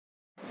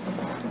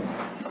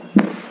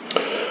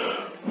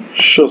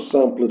Seo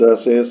sampla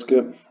das éasca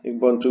ag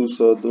baint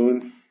úsáideoin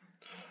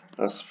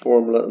as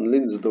Foirmle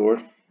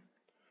Lionsadóir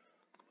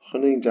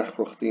chun éon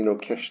deacrachtaí nó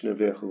ceisne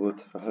bheadh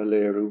agat a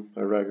léirú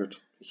a raigart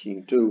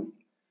chin tú.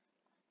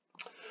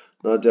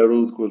 Ná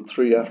dearúd go bhfuil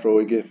trí athro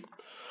aige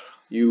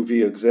UV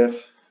agus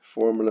F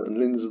Foirmle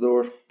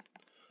Lionsadóir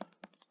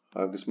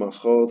agus más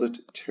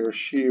cháidead tíir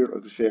siar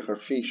agus bheadh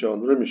ar fí seo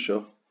an riime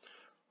seo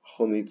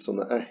chun iad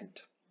sanna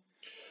aithint.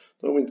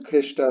 Tá muid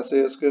ceist das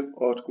éasca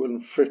áit go bhfuil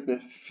an fritne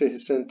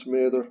 20 cm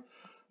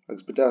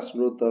agus bedas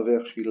an rud dá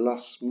bheadh sí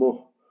las mo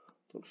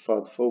don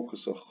fad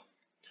fócasach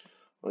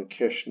an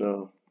ceist ná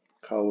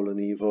cabhail a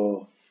níomhá.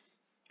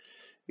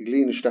 I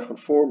glín isteach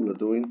an Foirmle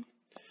dúin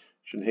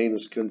sin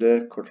héanús cion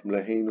 10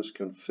 Fhoirmle héanús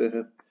cion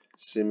 20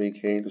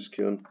 simig héanús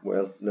cion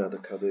well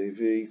nada cad é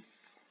bhí.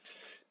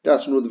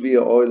 Das an rud bhí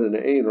a áil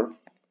in éonar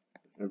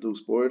ar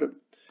dús bóide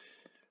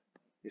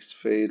is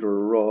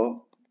féidir rá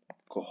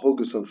go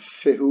thugus an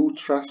 20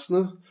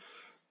 trasna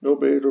nó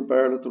beidir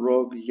bearla a rá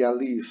go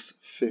ghealíos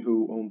 20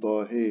 ón dá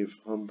thaobh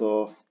an dá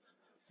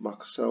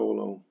mac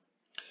samhail ann.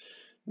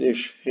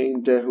 Nis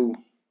haon 10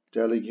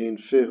 delig haon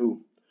 20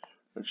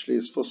 an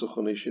slíos fosach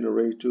chun é sin a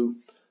réitú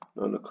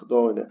ná na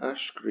codáine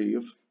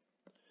ascríomh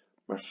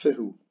mar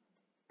 20.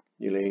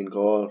 Níl éon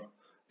gáil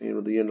éon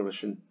rud a dhéanamh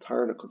sin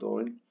tarna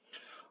codáin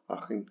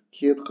ach an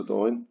chéad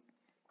codáin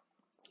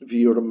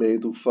bhí ar an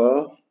méadú fá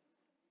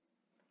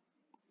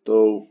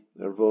dó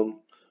ar bhun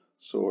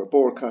so ar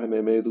bór caiim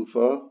é méadú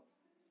fá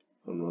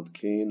an rud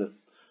céine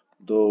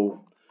dó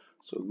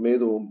so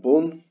méadú an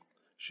bun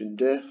sin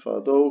 10 fá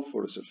dó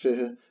furas a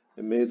 20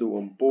 a méadú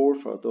an bór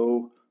fá dó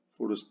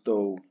furas dó.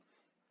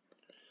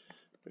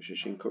 Bei sé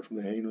sin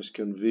Fhoirmle héanús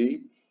cion bhí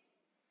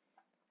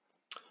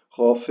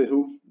dhá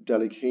 20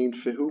 delig haon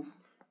 20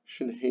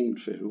 sin haon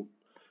 20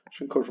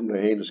 sin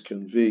Fhoirmle héanús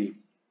cion bhí.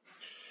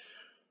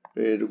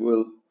 Beidir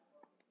bhfuil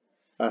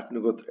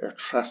aithne agat ar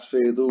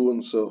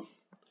trasféadúin so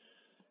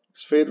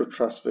is féidir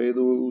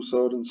trasféadú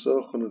úsáideann so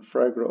chun an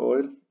freigra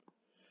áil.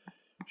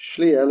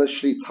 Slí eile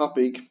slí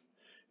tapig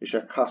is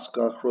a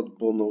cascach rud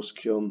bunós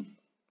cion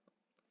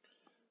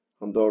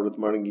an dárad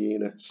mar an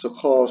gcéine sa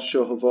chás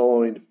seo a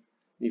bháin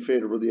ní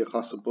féidir rudí a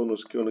chas a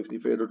bunós cion agus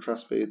ní féidir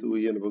trasféadú a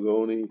dhéanamh a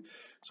gcónaí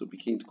so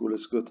bí cinnte go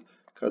is gut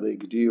cad é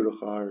go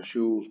díreach ar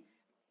siúl.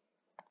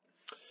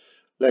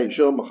 Leith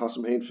seo má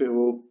chasam haon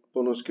 20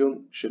 bunós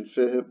cion sin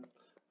 20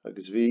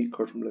 agus bhí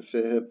Fhoirmle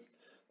 20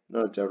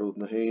 ná dearúd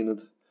na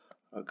héanad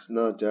agus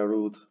ná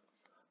dearúd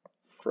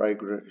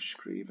freigra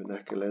scríomh an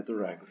aice le a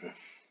raigre.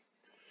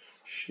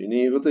 Sin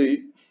í go dtí.